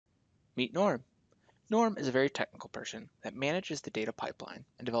Meet Norm. Norm is a very technical person that manages the data pipeline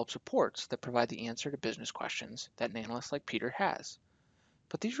and develops reports that provide the answer to business questions that an analyst like Peter has.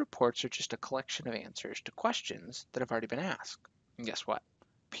 But these reports are just a collection of answers to questions that have already been asked. And guess what?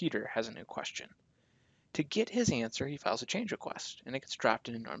 Peter has a new question. To get his answer, he files a change request, and it gets dropped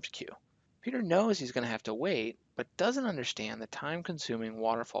into Norm's queue. Peter knows he's going to have to wait, but doesn't understand the time-consuming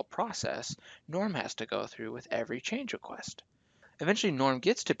waterfall process Norm has to go through with every change request. Eventually, Norm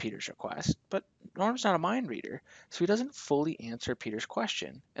gets to Peter's request, but Norm's not a mind reader, so he doesn't fully answer Peter's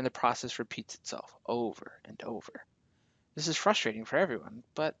question, and the process repeats itself over and over. This is frustrating for everyone,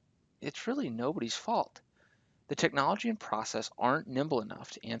 but it's really nobody's fault. The technology and process aren't nimble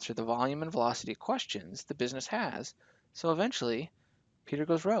enough to answer the volume and velocity of questions the business has, so eventually, Peter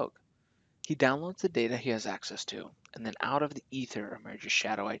goes rogue. He downloads the data he has access to, and then out of the ether emerges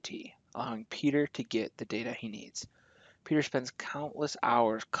Shadow IT, allowing Peter to get the data he needs. Peter spends countless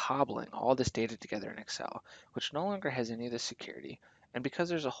hours cobbling all this data together in Excel, which no longer has any of the security, and because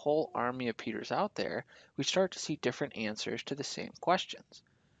there's a whole army of Peters out there, we start to see different answers to the same questions.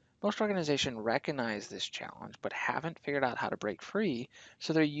 Most organizations recognize this challenge but haven't figured out how to break free,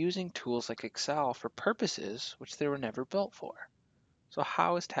 so they're using tools like Excel for purposes which they were never built for. So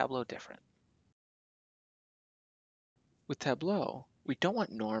how is Tableau different? With Tableau, we don't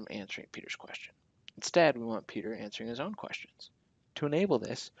want Norm answering Peter's question. Instead, we want Peter answering his own questions. To enable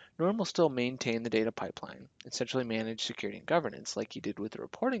this, Norm will still maintain the data pipeline and centrally manage security and governance like he did with the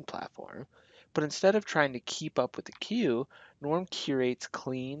reporting platform, but instead of trying to keep up with the queue, Norm curates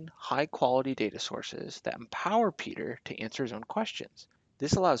clean, high-quality data sources that empower Peter to answer his own questions.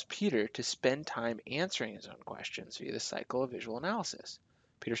 This allows Peter to spend time answering his own questions via the cycle of visual analysis.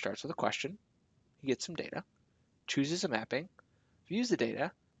 Peter starts with a question, he gets some data, chooses a mapping, views the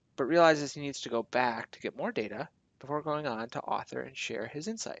data, but realizes he needs to go back to get more data before going on to author and share his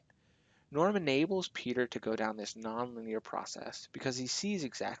insight. Norm enables Peter to go down this nonlinear process because he sees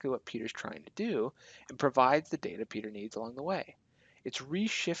exactly what Peter's trying to do and provides the data Peter needs along the way. It's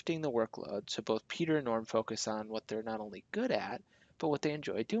reshifting the workload so both Peter and Norm focus on what they're not only good at, but what they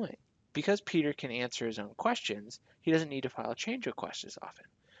enjoy doing. Because Peter can answer his own questions, he doesn't need to file change requests as often,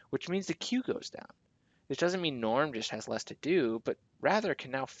 which means the queue goes down. This doesn't mean Norm just has less to do, but rather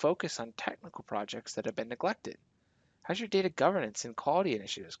can now focus on technical projects that have been neglected. How's your data governance and quality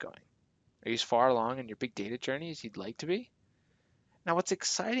initiatives going? Are you as far along in your big data journey as you'd like to be? Now, what's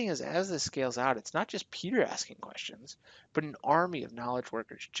exciting is as this scales out, it's not just Peter asking questions, but an army of knowledge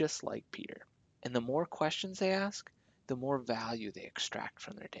workers just like Peter. And the more questions they ask, the more value they extract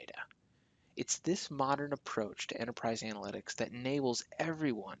from their data. It's this modern approach to enterprise analytics that enables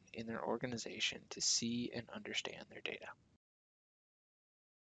everyone in their organization to see and understand their data.